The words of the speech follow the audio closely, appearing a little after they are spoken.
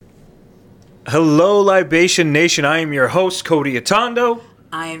Hello, Libation Nation. I am your host, Cody Atondo.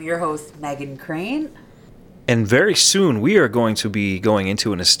 I am your host, Megan Crane. And very soon, we are going to be going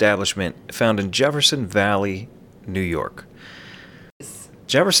into an establishment found in Jefferson Valley, New York.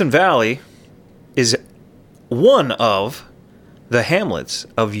 Jefferson Valley is one of the hamlets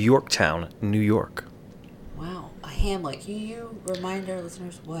of Yorktown, New York. Wow, a hamlet. Can you remind our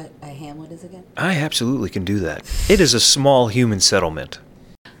listeners what a hamlet is again? I absolutely can do that. It is a small human settlement.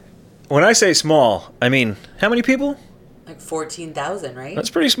 When I say small, I mean, how many people? Like 14,000, right? That's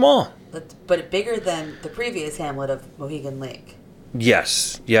pretty small. But bigger than the previous hamlet of Mohegan Lake.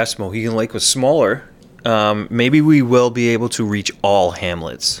 Yes, Mohegan Lake was smaller. Maybe we will be able to reach all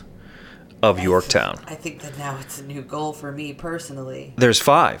hamlets of Yorktown. I think that now it's a new goal for me personally. There's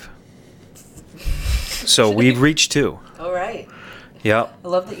 5. So we've reached 2. All right. Yep. I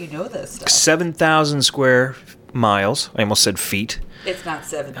love that you know this stuff. 7,000 square miles. I almost said feet. It's not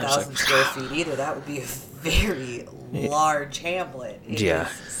 7,000 square feet either. That would be a very large hamlet. It is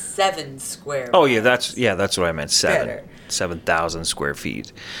 7 square miles. Oh, yeah, that's what I meant. 7,000 square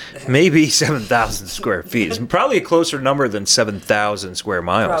feet. Maybe 7,000 square feet. It's probably a closer number than 7,000 square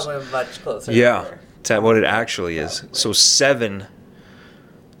miles. Probably much closer. Yeah, to what it actually is. So 7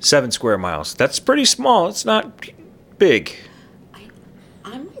 square miles. That's pretty small. It's not big.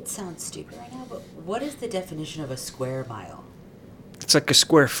 I might sound stupid right now, but what is the definition of a square mile? It's like a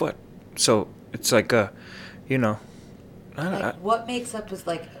square foot. So it's like a, I don't know. What makes up is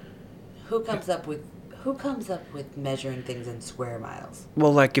like, who comes up with measuring things in square miles?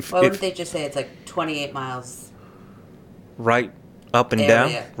 Well, like Why wouldn't they just say it's like 28 miles? Right, up and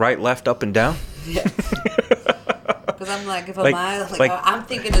area. down. Right, left, up and down. Yeah. Because I'm like, if a mile, I'm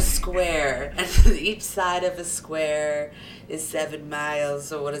thinking a square, and each side of a square is 7 miles.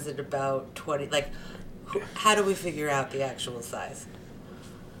 So what is it, about 20? Like, how do we figure out the actual size?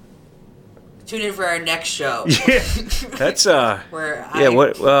 Tune in for our next show. Yeah, that's that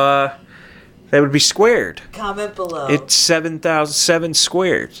would be squared. Comment below. It's 7,000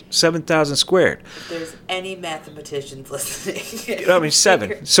 squared. 7,000 squared. If there's any mathematicians listening. I mean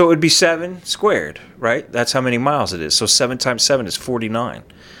 7. So it would be 7 squared, right? That's how many miles it is. So 7 times 7 is 49.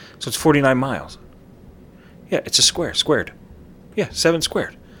 So it's 49 miles. Yeah, it's a square. Squared. Yeah, 7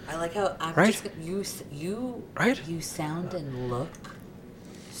 squared. I like how right? You right? You sound and look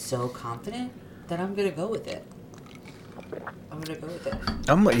so confident that I'm gonna go with it.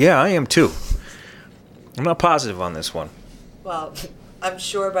 I am too. I'm not positive on this one. Well, I'm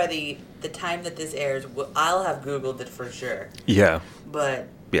sure by the time that this airs, I'll have Googled it for sure. Yeah. But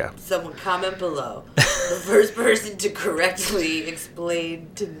yeah. Someone comment below. The first person to correctly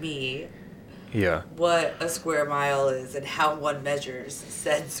explain to me what a square mile is and how one measures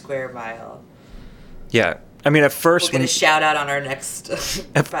said square mile. Yeah. I mean, at first... We'll get a shout out on our next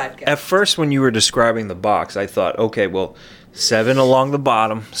podcast. At first, when you were describing the box, I thought, okay, well, 7 along the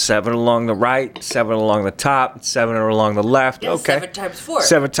bottom, 7 along the right, 7 along the top, 7 along the left. Yeah, okay. 7 times 4.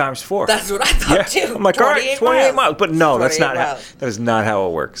 7 times 4. That's what I thought, too. I'm like, all right, 28 miles. But no, that is not how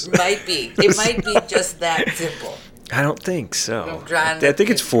it works. Might be. It might be just that simple. I don't think so. I think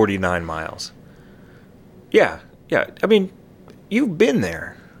it's 49 miles. Yeah. I mean, you've been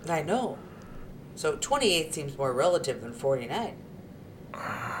there. I know. So 28 seems more relative than 49.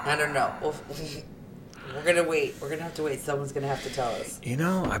 I don't know. We're going to wait. We're going to have to wait. Someone's going to have to tell us.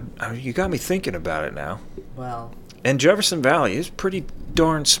 You got me thinking about it now. Well. And Jefferson Valley is pretty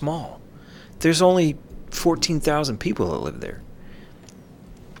darn small. There's only 14,000 people that live there.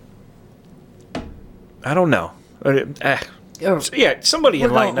 I don't know. Somebody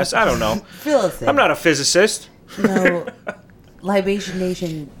enlighten us. I don't know. Fill us in. I'm not a physicist. No. Libation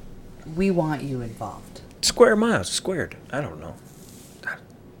Nation, we want you involved. Square miles, squared. I don't know.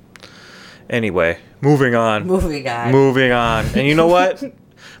 Anyway, moving on. And you know what?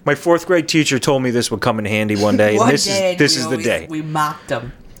 My 4th grade teacher told me this would come in handy one day. And this is the day. We mocked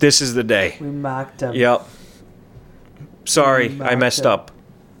him. This is the day. We mocked him. Yep. Sorry, I messed up.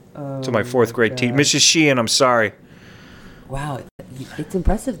 To my 4th grade teacher. Mrs. Sheehan, I'm sorry. Wow, it's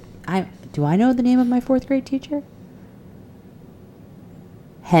impressive. Do I know the name of my 4th grade teacher?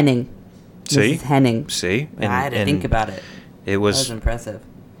 Henning. See? Mrs. Henning. See? I had to think about it. It was... That was impressive.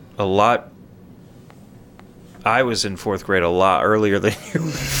 A lot... I was in 4th grade a lot earlier than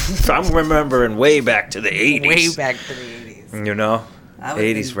you. I'm remembering way back to the 80s. Way back to the 80s. You know? I was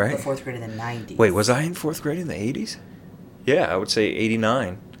 80s, in right? the 4th grade in the 90s. Wait, was I in 4th grade in the 80s? Yeah, I would say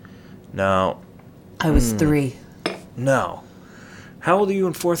 89. No. I was 3. No. How old are you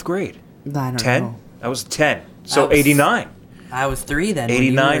in 4th grade? I don't 10? know. I was 10. So 89. I was 3 then.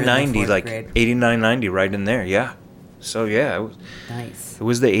 89, 90, like grade. 89, 90, right in there, yeah. So, yeah. Nice. It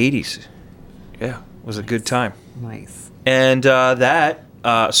was the 80s. Yeah, it was a good time. Nice. And that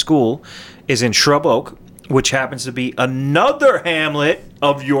school is in Shrub Oak, which happens to be another hamlet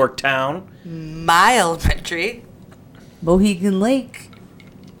of Yorktown. My elementary, Mohegan Lake,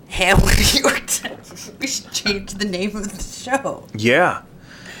 Hamlet, Yorktown. We should change the name of the show. Yeah.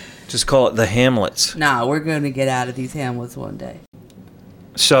 Just call it the Hamlets. Nah, we're going to get out of these Hamlets one day.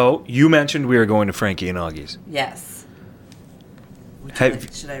 So, you mentioned we were going to Frankie and Augie'Z. Yes.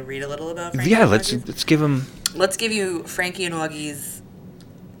 Should I read a little about Frankie Yeah, and let's give them... Let's give you Frankie and Augie'Z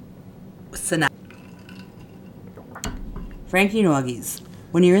synopsis. Frankie and Augie'Z.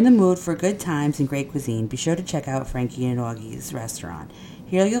 When you're in the mood for good times and great cuisine, be sure to check out Frankie and Augie'Z restaurant.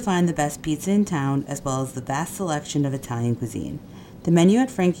 Here you'll find the best pizza in town, as well as the vast selection of Italian cuisine. The menu at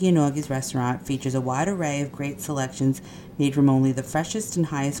Frankie and Augie'Z restaurant features a wide array of great selections made from only the freshest and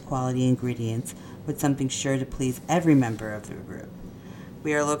highest quality ingredients, with something sure to please every member of the group.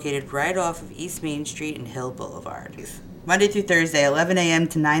 We are located right off of East Main Street and Hill Boulevard. Monday through Thursday, 11 a.m.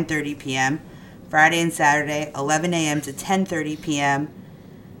 to 9:30 p.m. Friday and Saturday, 11 a.m. to 10:30 p.m.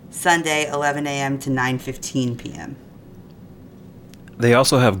 Sunday, 11 a.m. to 9:15 p.m. They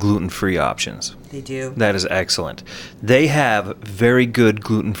also have gluten-free options. They do. That is excellent. They have very good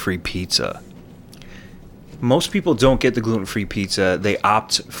gluten-free pizza. Most people don't get the gluten-free pizza. They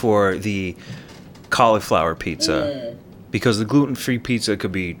opt for the cauliflower pizza because the gluten-free pizza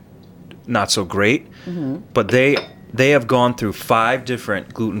could be not so great. Mm-hmm. But they have gone through 5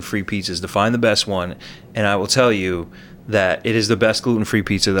 different gluten-free pizzas to find the best one, and I will tell you that it is the best gluten-free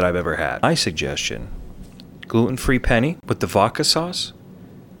pizza that I've ever had. My suggestion: gluten-free penny with the vodka sauce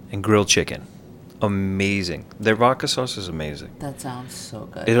and grilled chicken. Amazing. Their vodka sauce is amazing. That sounds so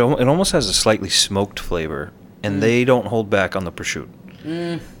good. It almost has a slightly smoked flavor, and they don't hold back on the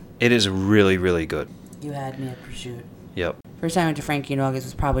prosciutto. It is really, really good. You had me at prosciutto. Yep. First time I went to Frankie and Augie'Z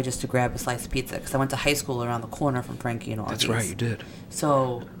was probably just to grab a slice of pizza, because I went to high school around the corner from Frankie and Augie'Z. That's right, you did.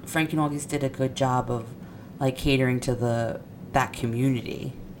 So Frankie and Augie'Z did a good job of like catering to that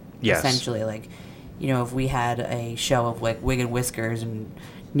community. Yes. Essentially, like, you know, if we had a show of like Wig and Whiskers and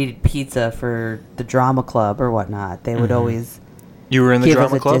needed pizza for the drama club or whatnot, they would always You were in the give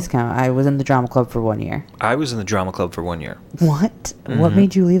drama us a club? discount. I was in the drama club for 1 year. I was in the drama club for 1 year. What? What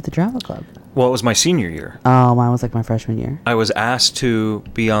made you leave the drama club? Well, it was my senior year. Oh, mine was like my freshman year. I was asked to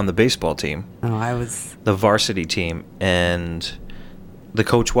be on the baseball team, Oh, I was. the varsity team, and the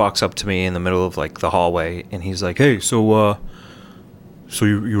coach walks up to me in the middle of like the hallway, and he's like, "Hey, so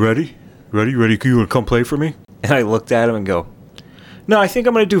you ready? Ready? You want to come play for me?" And I looked at him and go, "No, I think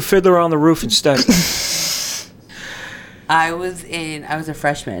I'm going to do Fiddler on the Roof instead." I was a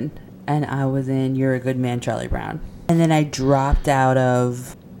freshman, and I was in You're a Good Man, Charlie Brown. And then I dropped out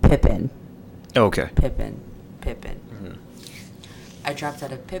of Pippin. Okay. Pippin. Mm-hmm. I dropped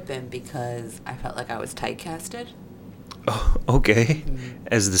out of Pippin because I felt like I was typecasted. Oh, okay. Mm-hmm.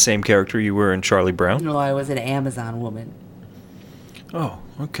 As the same character you were in Charlie Brown? No, I was an Amazon woman. Oh,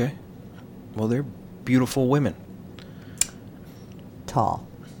 okay. Well, they're beautiful women. Tall,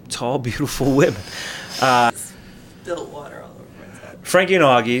 beautiful women. Spilled water all over myself. Frankie and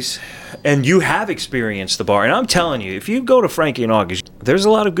Augie'Z, and you have experienced the bar, and I'm telling you, if you go to Frankie and Augie'Z, there's a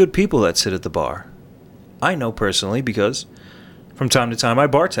lot of good people that sit at the bar. I know personally because from time to time I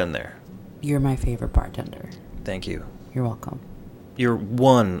bartend there. You're my favorite bartender. Thank you. You're welcome. You're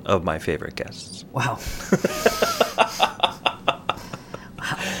one of my favorite guests. Wow.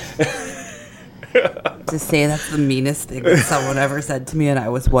 To say that's the meanest thing that someone ever said to me, and I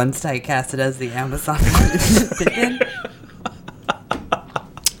was once typecasted as the Amazon woman.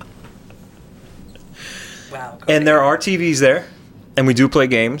 Wow. And there are TVs there, and we do play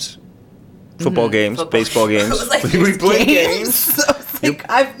games. Football games, baseball games. Like, we play games. I was like,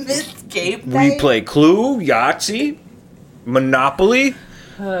 I've missed game day. We play Clue, Yahtzee, Monopoly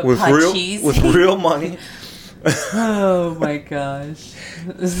with real money. Oh my gosh.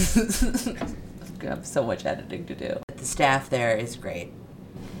 I have so much editing to do. The staff there is great.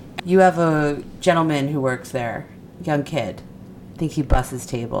 You have a gentleman who works there, young kid. I think he busses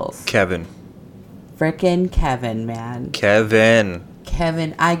tables. Kevin. Frickin' Kevin, man.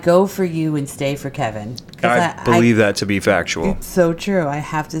 Kevin, I go for you and stay for Kevin. I believe that to be factual. It's so true. I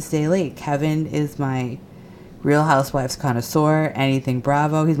have to stay late. Kevin is my Real Housewives connoisseur. Anything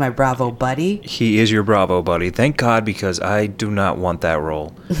Bravo. He's my Bravo buddy. He is your Bravo buddy. Thank God, because I do not want that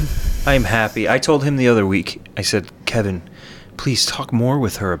role. I'm happy. I told him the other week, I said, "Kevin, please talk more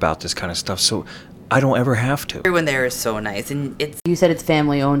with her about this kind of stuff so I don't ever have to." Everyone there is so nice. And you said it's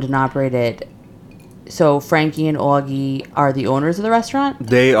family owned and operated. So Frankie and Augie are the owners of the restaurant?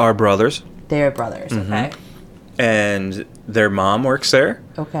 They are brothers. They are brothers, okay. And their mom works there.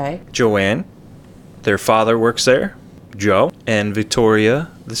 Okay. Joanne. Their father works there, Joe, and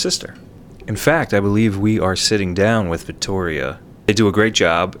Victoria, the sister. In fact, I believe we are sitting down with Victoria. They do a great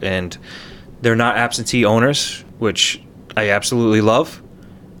job, and they're not absentee owners, which I absolutely love,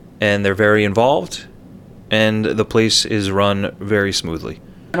 and they're very involved, and the place is run very smoothly.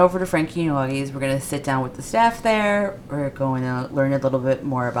 Over to Frankie and Augie'Z. We're going to sit down with the staff there. We're going to learn a little bit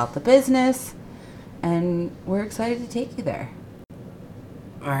more about the business, and we're excited to take you there.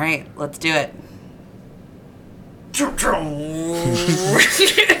 All right, let's do it. Pew,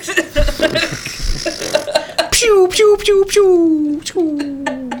 pew, pew, pew, pew.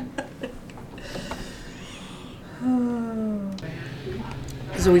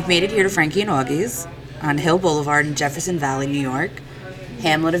 So we've made it here to Frankie and Augie'Z on Hill Boulevard in Jefferson Valley, New York,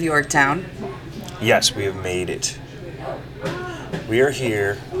 hamlet of Yorktown. Yes, we have made it. We are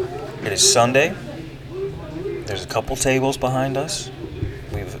here. It is Sunday. There's a couple tables behind us.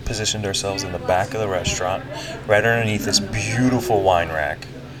 We've positioned ourselves in the back of the restaurant, right underneath this beautiful wine rack.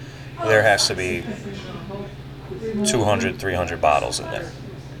 There has to be 200, 300 bottles in there.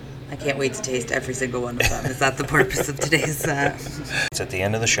 I can't wait to taste every single one of them. Is that the purpose of today's... It's at the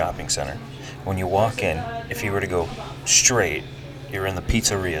end of the shopping center. When you walk in, if you were to go straight, you're in the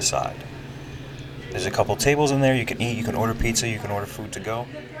pizzeria side. There's a couple tables in there. You can eat, you can order pizza, you can order food to go.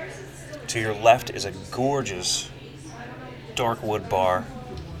 To your left is a gorgeous dark wood bar.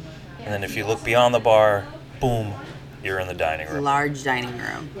 And then if you look beyond the bar, boom, you're in the dining room. Large dining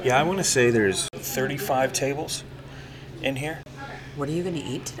room. Yeah, I want to say there's 35 tables in here. What are you going to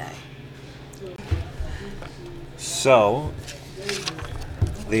eat today? So,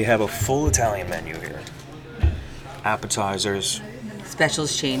 they have a full Italian menu here. Appetizers.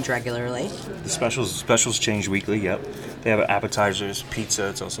 Specials change regularly. The specials change weekly, yep. They have appetizers, pizza,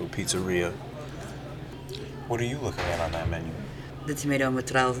 it's also a pizzeria. What are you looking at on that menu? The tomato and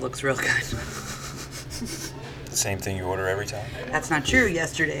mozzarella looks real good. The same thing you order every time? That's not true.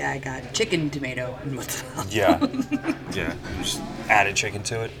 Yesterday I got chicken, tomato, and mozzarella. Yeah, just added chicken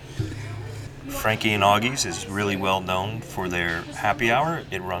to it. Frankie and Augie'Z is really well known for their happy hour.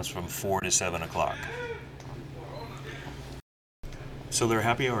 It runs from 4 to 7 o'clock. So their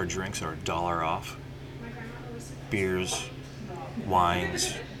happy hour drinks are $1 off. Beers,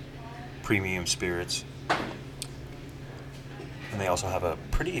 wines, premium spirits. And they also have a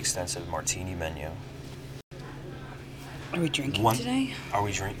pretty extensive martini menu. Are we drinking today? Are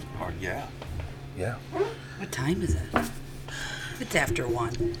we drinking? Yeah. Yeah. What time is it? It's after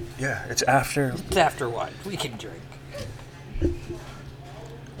 1. Yeah, it's after... It's after 1. We can drink.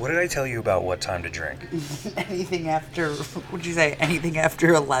 What did I tell you about what time to drink? Anything after... What'd you say? Anything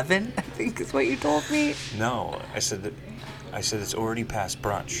after 11? I think is what you told me. No, I said it's already past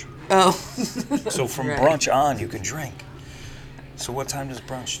brunch. Oh. So from brunch on, you can drink. So what time does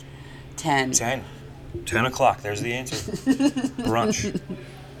brunch? 10. 10 o'clock. There's the answer. Brunch.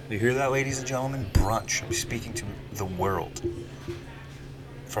 You hear that, ladies and gentlemen? Brunch. I'm speaking to the world.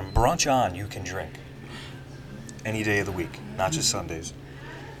 From brunch on, you can drink. Any day of the week, not just Sundays.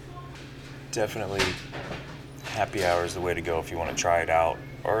 Definitely happy hour is the way to go if you want to try it out.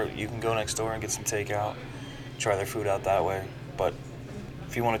 Or you can go next door and get some takeout. Try their food out that way. But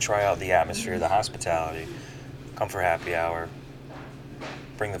if you want to try out the atmosphere, the hospitality, come for happy hour.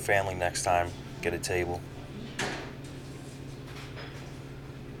 Bring the family next time. Get a table.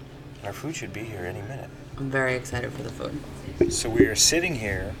 Our food should be here any minute. I'm very excited for the food. So we are sitting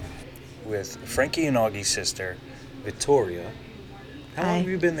here with Frankie and Augie's sister, Victoria. How long have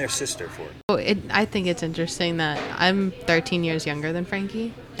you been their sister for? I think it's interesting that I'm 13 years younger than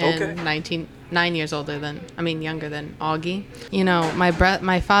Frankie and 9 years younger than Augie. You know,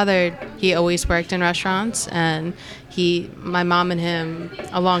 my father, he always worked in restaurants, and my mom and him,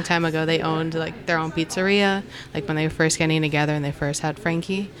 a long time ago, they owned like their own pizzeria, like when they were first getting together and they first had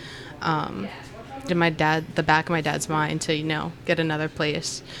Frankie. Did the back of my dad's mind to, get another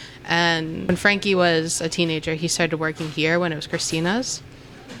place. And when Frankie was a teenager, he started working here when it was Christina's.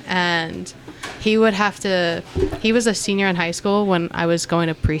 And he was a senior in high school when I was going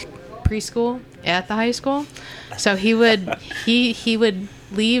to preschool at the high school. So he would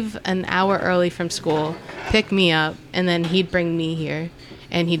leave an hour early from school, pick me up, and then he'd bring me here.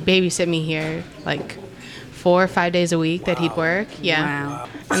 And he'd babysit me here like 4 or 5 days a week that he'd work. Yeah. Wow.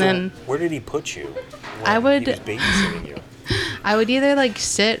 And then where did he put you? He was babysitting you. I would either like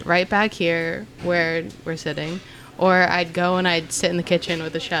sit right back here where we're sitting, or I'd go and I'd sit in the kitchen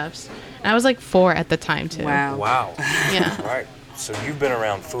with the chefs. And I was like 4 at the time too. Wow. Yeah. All right. So you've been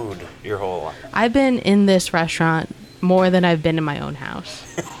around food your whole life. I've been in this restaurant more than I've been in my own house.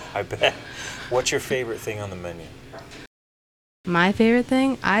 I bet. What's your favorite thing on the menu? My favorite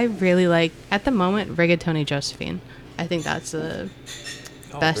thing, I really like, at the moment, rigatoni Josephine. I think that's the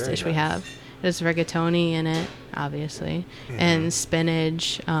best dish we have. There's rigatoni in it, obviously, and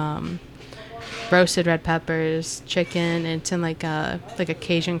spinach, roasted red peppers, chicken, and it's in like a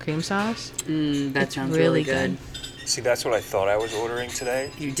Cajun cream sauce. That sounds really good. See, that's what I thought I was ordering today.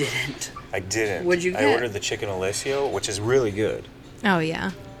 You didn't. I didn't. What'd you get? I ordered the chicken Alessio, which is really good. Oh,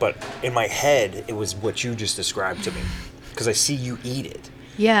 yeah. But in my head, it was what you just described to me. Because I see you eat it.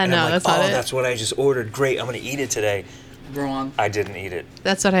 Yeah, and no, I'm like, that's not it. That's what I just ordered. Great, I'm going to eat it today. Wrong. I didn't eat it.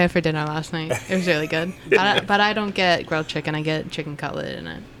 That's what I had for dinner last night. It was really good. But I don't get grilled chicken. I get chicken cutlet in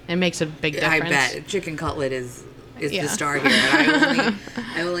it. It makes a big difference. I bet. Chicken cutlet is the star here. And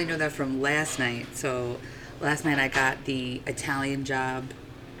I only know that from last night. So last night I got the Italian job.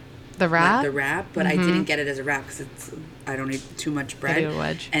 The wrap? The wrap, but I didn't get it as a wrap because I don't eat too much bread. I do a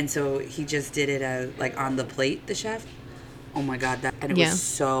wedge. And so he just did it as like on the plate, the chef. Oh my God, it was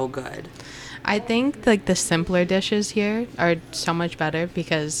so good. I think like the simpler dishes here are so much better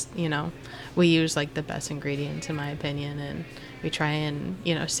because, we use like the best ingredients in my opinion, and we try and,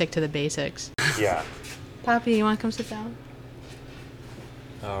 stick to the basics. Yeah. Poppy, you want to come sit down?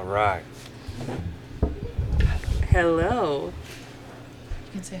 All right. Hello.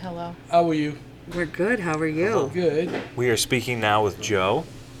 You can say hello. How are you? We're good. How are you? Hello. Good. We are speaking now with Joe.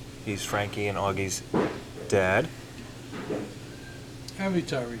 He's Frankie and Augie's dad. I'm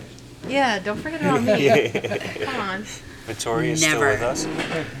Victoria. Yeah, don't forget about me. Come on. Victoria's still with us.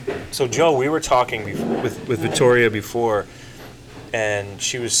 So, Joe, we were talking with Victoria before, and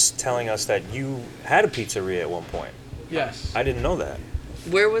she was telling us that you had a pizzeria at one point. Yes. I didn't know that.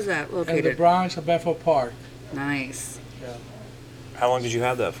 Where was that located? In the Bronx, at Bedford Park. Nice. Yeah. How long did you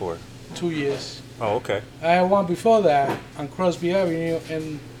have that for? 2 years. Oh, okay. I had one before that on Crosby Avenue,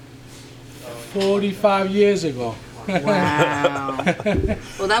 and 45 years ago. Wow.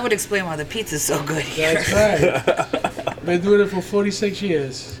 Well, that would explain why the pizza's so good here. That's right. Been doing it for 46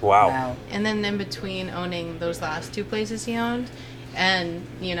 years. Wow. And then in between owning those last two places he owned and,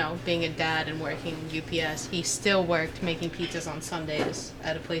 being a dad and working UPS, he still worked making pizzas on Sundays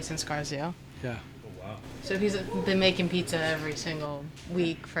at a place in Scarsdale. Yeah. So he's been making pizza every single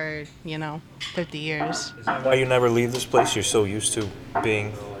week for, 50 years. Is that why you never leave this place? You're so used to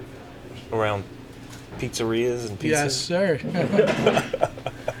being around pizzerias and pizzas? Yes, sir.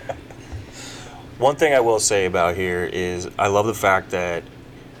 One thing I will say about here is I love the fact that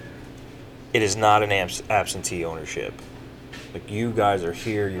it is not an absentee ownership. Like, you guys are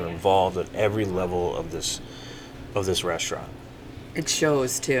here, you're involved at every level of this restaurant. It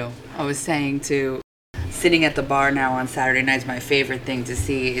shows, too. I was saying, too, sitting at the bar now on Saturday nights, my favorite thing to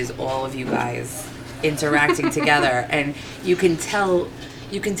see is all of you guys interacting together. And you can tell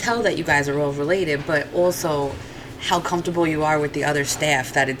that you guys are all related, but also how comfortable you are with the other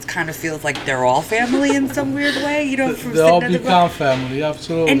staff, that it kind of feels like they're all family in some weird way, from They all sitting at the become bar. family,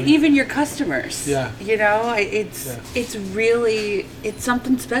 absolutely. And even your customers. Yeah. It's really, it's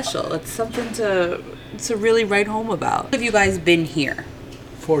something special. It's something to really write home about. Have you guys been here?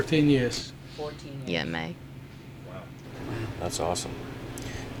 14 years. 14 years. Yeah, May. That's awesome.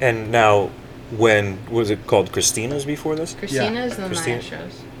 And now, when was it called? Christina's before this? Christina's and the Christina?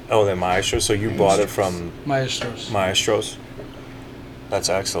 Maestros. Oh, the Maestro. So you bought it from Maestros. Maestros? That's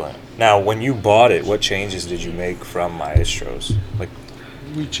excellent. Now, when you bought it, what changes did you make from Maestros? Like,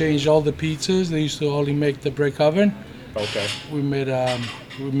 We changed all the pizzas. They used to only make the brick oven. okay. We made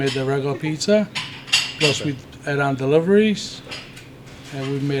the regular pizza. Plus we add on deliveries, and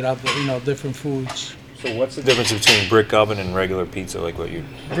we made other different foods. So what's the difference between brick oven and regular pizza? Like what you?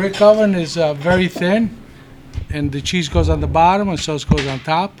 Brick oven is very thin, and the cheese goes on the bottom and sauce goes on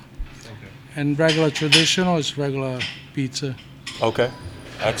top. Okay. And regular traditional is regular pizza. Okay.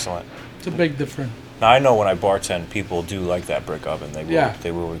 Excellent. It's a big difference. Now I know when I bartend, people do like that brick oven.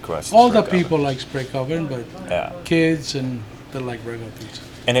 They will request. All the brick oven. people likes brick oven, but kids and they like regular pizza.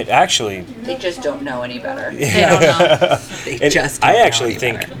 And it actually. They just don't know any better. They don't know. They just don't I know actually any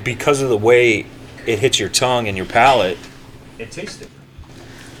think better. because of the way it hits your tongue and your palate, it tastes different.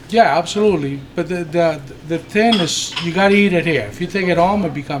 Yeah, absolutely. But the thing is, you gotta eat it here. If you take it home,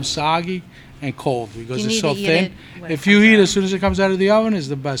 it becomes soggy and cold because You it's need so to eat thin. it when it If you comes eat out. as soon as it comes out of the oven, it's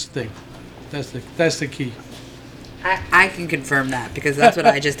the best thing. That's the key. I can confirm that because that's what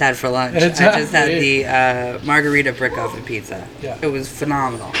I just had for lunch. I just had the margarita brick oven pizza. Yeah. It was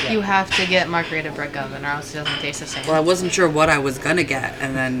phenomenal. You have to get margarita brick oven or else it doesn't taste the same. Well, I wasn't sure what I was gonna get,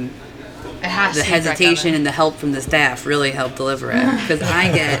 and then It has the to be brick hesitation oven. and the help from the staff really helped deliver it. Because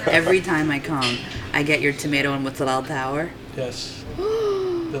every time I come, I get your tomato and mozzarella tower. Yes.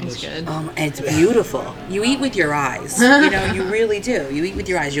 It's good. It's beautiful. You eat with your eyes. You really do. You eat with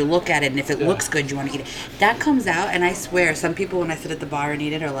your eyes. You look at it, and if it looks good, you want to eat it. That comes out, and I swear, some people, when I sit at the bar and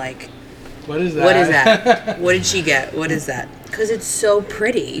eat it, are like, what is that? What is that? What did she get? What is that? Because it's so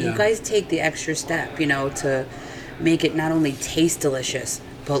pretty. Yeah. You guys take the extra step, to make it not only taste delicious,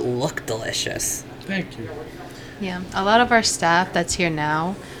 but look delicious. Thank you. Yeah. A lot of our staff that's here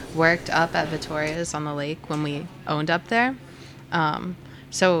now worked up at Vittoria's on the lake when we owned up there.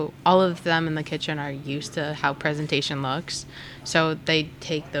 So all of them in the kitchen are used to how presentation looks. So they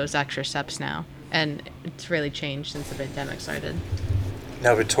take those extra steps now. And it's really changed since the pandemic started.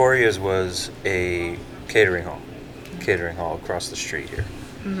 Now, Vittoria's was a catering hall across the street here.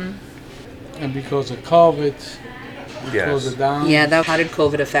 Mm-hmm. And because of COVID, we closed it down. Yeah, how did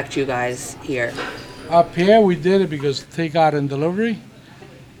COVID affect you guys here? Up here, we did it because takeout and delivery.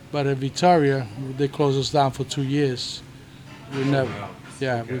 But in Victoria, they closed us down for 2 years. We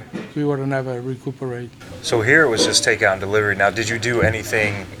would have never recuperate. So here it was just takeout and delivery. Now, did you do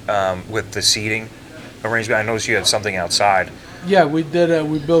anything with the seating arrangement? I noticed you had something outside. Yeah, we did.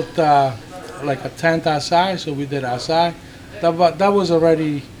 We built like a tent outside, so we did outside. That was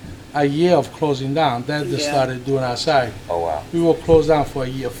already a year of closing down. Then they started doing outside. Oh wow! We were closed down for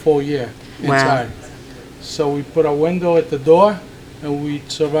a full year inside. Wow. So we put a window at the door, and we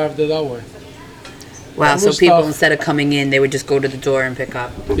survived it that way. Wow! So people, instead of coming in, they would just go to the door and pick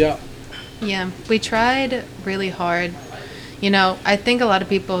up. Yeah. Yeah, we tried really hard. I think a lot of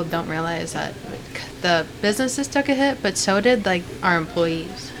people don't realize that the businesses took a hit, but so did our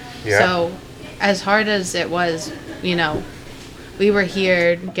employees. Yeah. So as hard as it was, we were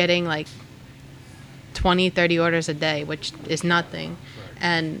here getting 20, 30 orders a day, which is nothing.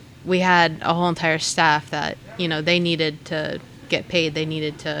 And we had a whole entire staff that, they needed to get paid. They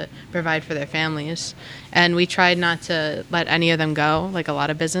needed to provide for their families. And we tried not to let any of them go, like a lot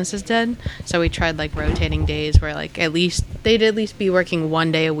of businesses did. So we tried rotating days where they'd at least be working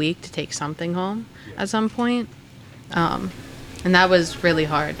 1 day a week to take something home at some point. And that was really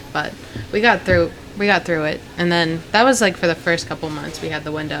hard, but we got through it. And then that was for the first couple months we had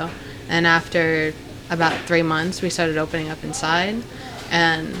the window. And after about 3 months, we started opening up inside,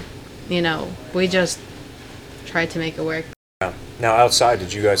 and we just tried to make it work. Now outside,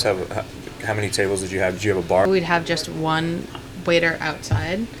 did you guys have, how many tables did you have? Did you have a bar? We'd have just one waiter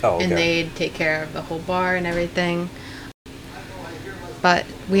outside, okay. And they'd take care of the whole bar and everything. But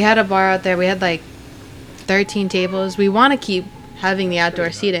we had a bar out there. We had 13 tables. We want to keep having the outdoor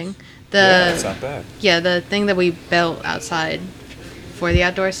seating. That's not bad. Yeah, the thing that we built outside for the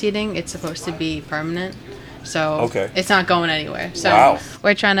outdoor seating, it's supposed to be permanent. So It's not going anywhere. So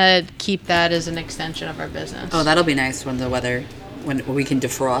We're trying to keep that as an extension of our business. Oh, that'll be nice when when we can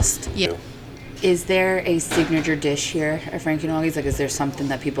defrost. Yeah. Is there a signature dish here at Frankie And Augie'Z? Is there something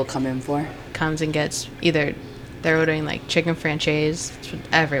that people come in for? Comes and gets either they're ordering chicken franchise, which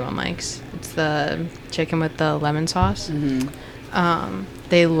everyone likes. It's the chicken with the lemon sauce. Mm-hmm.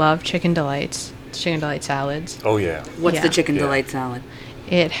 They love chicken delights, chicken delight salads. Oh yeah. What's the chicken delight salad?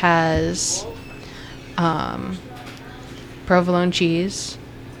 It has provolone cheese,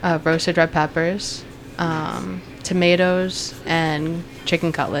 roasted red peppers, tomatoes, and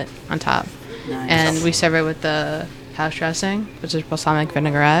chicken cutlet on top. Nice. And we serve it with the house dressing, which is balsamic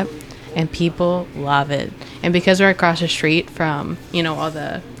vinaigrette, and people love it. And because we're across the street from, all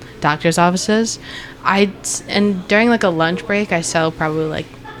the doctor's offices, and during a lunch break, I sell probably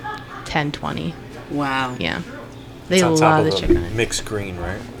 10, 20. Wow. Yeah. They love the chicken. Mixed green,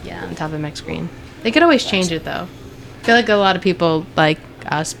 right? Yeah, on top of mixed green. They could always change it though. I feel like a lot of people like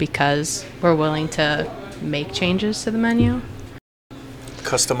us because we're willing to make changes to the menu.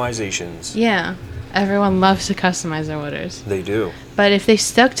 Customizations. Yeah. Everyone loves to customize their orders. They do. But if they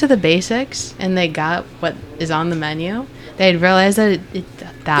stuck to the basics and they got what is on the menu, they'd realize that it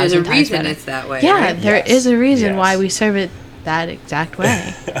 1,000 times better. There's a reason it's that way. Yeah, right? there is a reason why we serve it that exact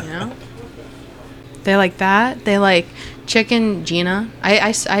way. They like that. They like chicken Gina.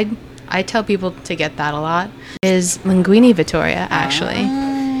 I tell people to get that a lot. Is Linguine Vittoria actually?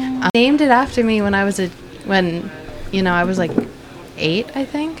 I named it after me when I was I was 8, I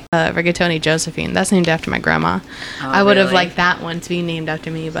think. Rigatoni Josephine. That's named after my grandma. Oh, I would have really? liked that one to be named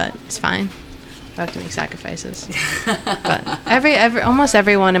after me, but it's fine. I have to make sacrifices. But almost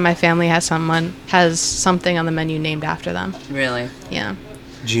everyone in my family has something on the menu named after them. Really? Yeah.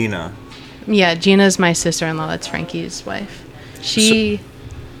 Gina. Yeah, Gina's my sister-in-law. That's Frankie's wife.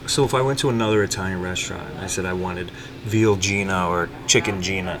 So if I went to another Italian restaurant and I said I wanted veal Gina or chicken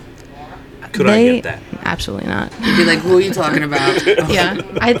Gina, could I get that? Absolutely not. You'd be like, who are you talking about? Yeah.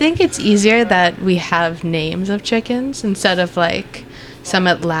 I think it's easier that we have names of chickens instead of some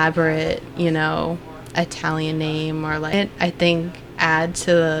elaborate, Italian name or like it, I think add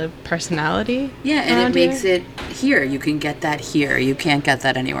to the personality. Yeah, and it makes it here. You can get that here. You can't get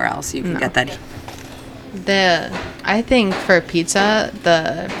that anywhere else. You can get that. I think for pizza,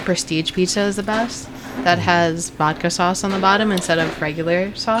 the Prestige pizza is the best. That has vodka sauce on the bottom instead of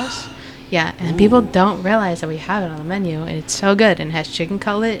regular sauce. Yeah, and people don't realize that we have it on the menu, and it's so good, and it has chicken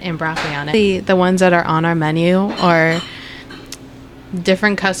cutlet and broccoli on it. The ones that are on our menu are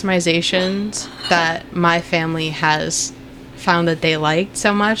different customizations that my family has found that they liked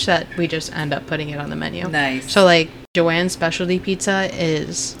so much that we just end up putting it on the menu. Nice. So, like, Joanne's specialty pizza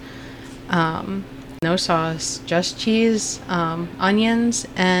is no sauce, just cheese, onions,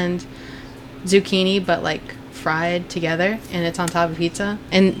 and zucchini, but, like, fried together, and it's on top of pizza.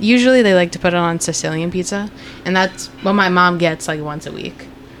 And usually they like to put it on Sicilian pizza, and that's what my mom gets like once a week.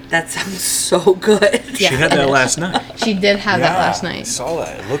 That sounds so good. Yeah, she had that last night. She did have that last night. I saw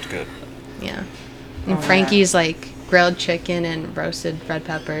that. It looked good. Yeah. And Frankie's like grilled chicken and roasted red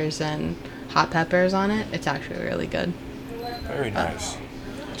peppers and hot peppers on it. It's actually really good. Very nice.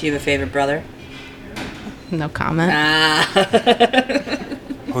 Do you have a favorite brother? No comment.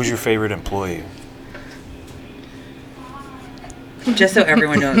 Who's your favorite employee? Just so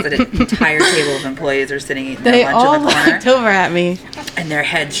everyone knows that an entire table of employees are sitting eating they their lunch all in the corner. looked over at me. And their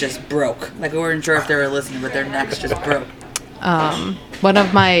heads just broke. Like, we weren't sure if they were listening, but their necks just broke. One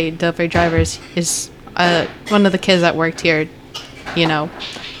of my delivery drivers is one of the kids that worked here,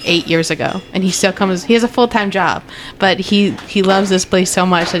 8 years ago. And he still comes, he has a full-time job, but he loves this place so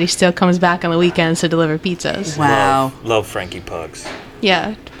much that he still comes back on the weekends to deliver pizzas. Wow. Love Frankie Pugs.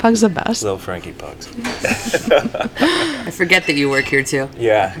 Yeah, Pug's the best. Love Frankie Pugs. I forget that you work here too.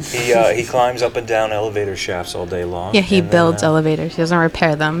 Yeah, he climbs up and down elevator shafts all day long. Yeah, he builds elevators. He doesn't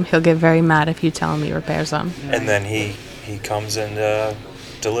repair them. He'll get very mad if you tell him he repairs them. And then he comes and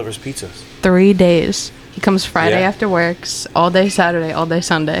delivers pizzas. 3 days. He comes Friday after works, all day Saturday, all day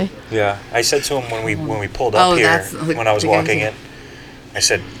Sunday. Yeah, I said to him when we pulled up here, when I was walking in, I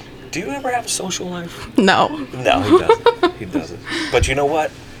said, "Do you ever have a social life?" No. No, he doesn't. He doesn't. But you know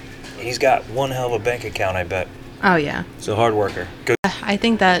what? He's got one hell of a bank account, I bet. Oh, yeah. He's a hard worker. Good. I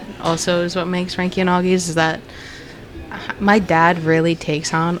think that also is what makes Frankie and Augie'Z is that my dad really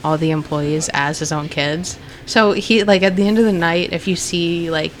takes on all the employees as his own kids. So he, like, at the end of the night, if you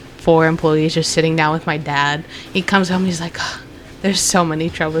see, like, 4 employees just sitting down with my dad, he comes home and he's like, oh, there's so many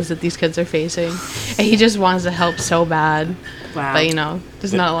troubles that these kids are facing. And he just wants to help so bad. Wow. But,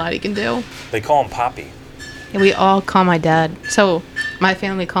 there's not a lot he can do. They call him Poppy. And we all call my dad. So my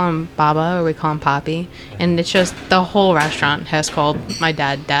family call him Baba or we call him Poppy. And it's just the whole restaurant has called my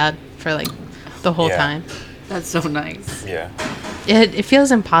dad for like the whole time. That's so nice. Yeah. It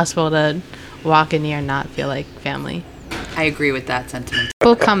feels impossible to walk in here and not feel like family. I agree with that sentiment.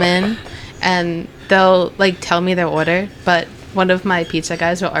 People come in and they'll like tell me their order, but one of my pizza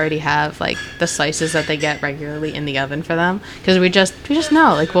guys will already have like the slices that they get regularly in the oven for them because we just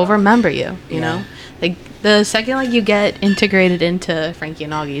know, like, we'll remember you know, like the second like you get integrated into Frankie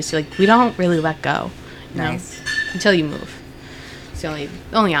and Augie'Z, like we don't really let go, Nice. until you move. It's the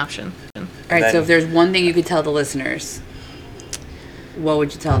only option. All right, so if there's one thing you could tell the listeners, what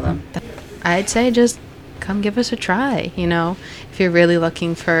would you tell them? I'd say just come give us a try. If you're really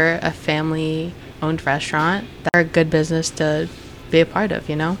looking for a family-owned restaurant, they're a good business to be a part of,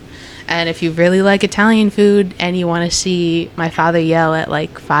 And if you really like Italian food and you want to see my father yell at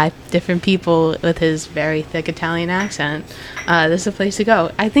like 5 different people with his very thick Italian accent, this is a place to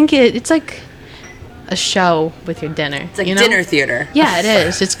go. I think it's like a show with your dinner. It's like dinner theater. Yeah, it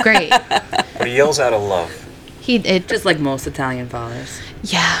is. It's great. But he yells out of love. Just like most Italian fathers.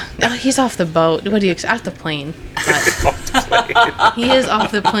 Yeah. No, he's off the boat. What do you expect? Off the plane. But he is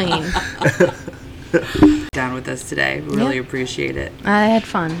off the plane. Down with us today. We really appreciate it. I had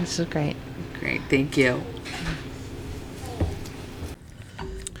fun. This was great. Great. Thank you.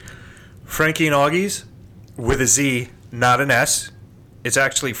 Frankie and Augie'Z with a Z, not an S. It's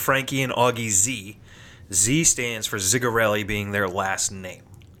actually Frankie and Augie'Z. Z stands for Zigarelli being their last name.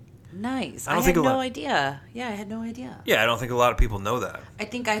 Nice. I had no idea. Yeah, I had no idea. Yeah, I don't think a lot of people know that. I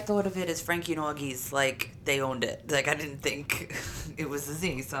think I thought of it as Frankie and Augie'Z, like they owned it. Like I didn't think it was a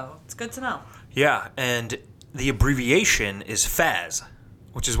Z, so it's good to know. Yeah, and the abbreviation is FAZ,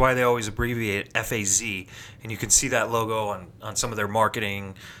 which is why they always abbreviate it FAZ. And you can see that logo on some of their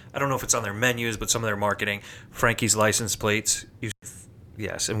marketing. I don't know if it's on their menus, but some of their marketing. Frankie's license plates.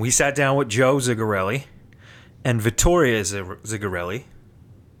 Yes, and we sat down with Joe Zigarelli and Vittoria Zigarelli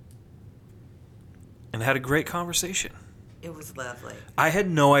and had a great conversation. It was lovely. I had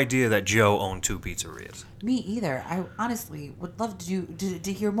no idea that Joe owned 2 pizzerias. Me either. I honestly would love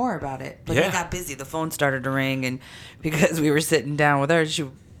to hear more about it. But Yeah. he got busy. The phone started to ring, and because we were sitting down with her, she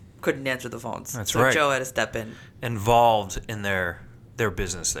couldn't answer the phones. That's so right. Joe had to step in. Involved in their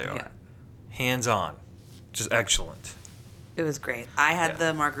business they are. Yeah. Hands on. Just excellent. It was great. I had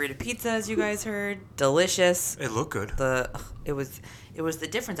the margarita pizza, as you guys heard. Delicious. It looked good. It was the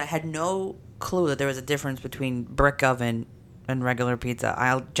difference. I had no clue that there was a difference between brick oven and regular pizza.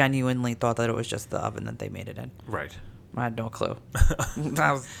 I genuinely thought that it was just the oven that they made it in. Right. I had no clue.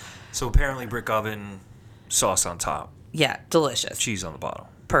 So apparently brick oven, sauce on top, Yeah, delicious. cheese on the bottom.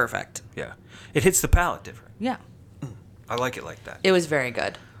 Perfect. Yeah. It hits the palate different. Yeah. I like it like that. It was very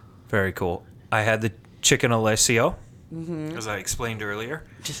good. Very cool. I had the chicken alessio, as I explained earlier.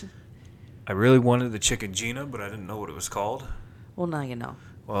 I really wanted the chicken Gina, but I didn't know what it was called. Well, now you know.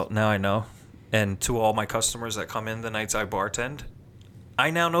 Well, now I know. And to all my customers that come in the nights I bartend, I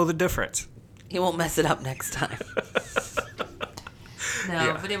now know the difference. He won't mess it up next time. No,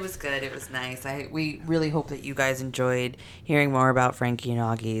 Yeah. but it was good. It was nice. We really hope that you guys enjoyed hearing more about Frankie and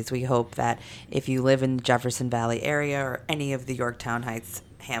Augie'Z. We hope that if you live in the Jefferson Valley area or any of the Yorktown Heights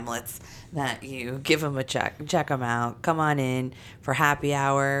hamlets, that you give them a check them out. Come on in for happy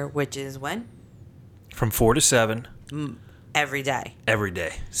hour, which is when? From 4 to 7. Every day. Every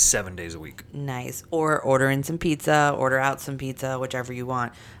day. 7 days a week. Nice. Or order in some pizza, order out some pizza, whichever you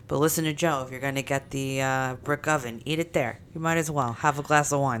want. But listen to Joe. If you're going to get the brick oven, eat it there. You might as well. Have a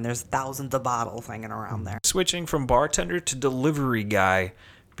glass of wine. There's thousands of bottles hanging around there. Switching from bartender to delivery guy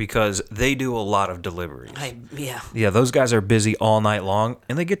because they do a lot of deliveries. Yeah. Yeah, those guys are busy all night long,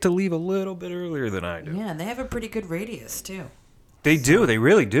 and they get to leave a little bit earlier than I do. Yeah, and they have a pretty good radius, too. They do. They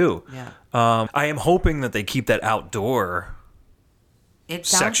really do. Yeah. I am hoping that they keep that outdoor It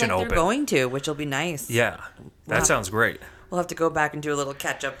sounds section like they're open. going to, which will be nice. Yeah, that Wow. sounds great. We'll have to go back and do a little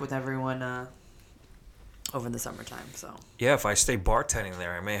catch up with everyone over the summertime. So Yeah, if I stay bartending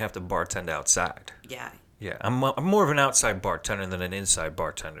there, I may have to bartend outside. yeah, Yeah, I'm more of an outside bartender than an inside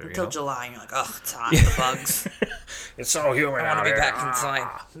bartender. until you know? July, and you're like, oh, it's hot, the bugs. It's so humid I out want to be here. back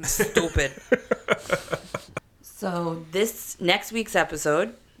inside. Stupid. So this next week's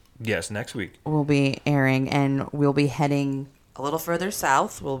episode Yes, next week. will be airing, and we'll be heading a little further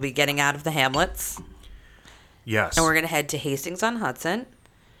south. We'll be getting out of the hamlets, Yes. and we're gonna head to Hastings-on-Hudson,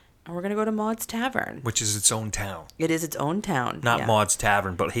 and we're gonna go to Maud's Tavern. Which is its own town. It is its own town. Not yeah. Maud's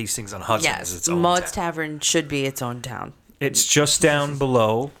Tavern, but Hastings-on-Hudson is Yes, its own Maud's town. Tavern should be its own town. It's just down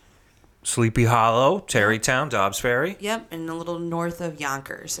below Sleepy Hollow, Terrytown, Dobbs Ferry. Yep, and a little north of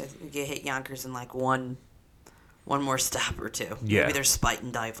Yonkers. I think you hit Yonkers in like one more stop or two. Yeah. Maybe there's Spite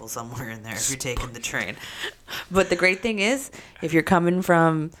and Difle somewhere in there if you're taking the train. But the great thing is, if you're coming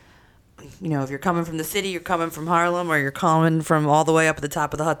from, if you're coming from the city, you're coming from Harlem, or you're coming from all the way up at the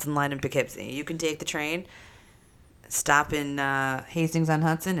top of the Hudson line in Poughkeepsie, you can take the train, stop in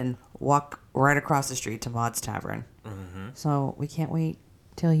Hastings-on-Hudson, and walk right across the street to Maud's Tavern. Mm-hmm. So we can't wait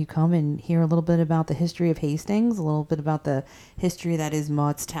till you come and hear a little bit about the history of Hastings, a little bit about the history that is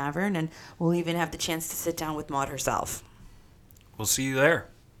Maud's Tavern, and we'll even have the chance to sit down with Maud herself. We'll see you there.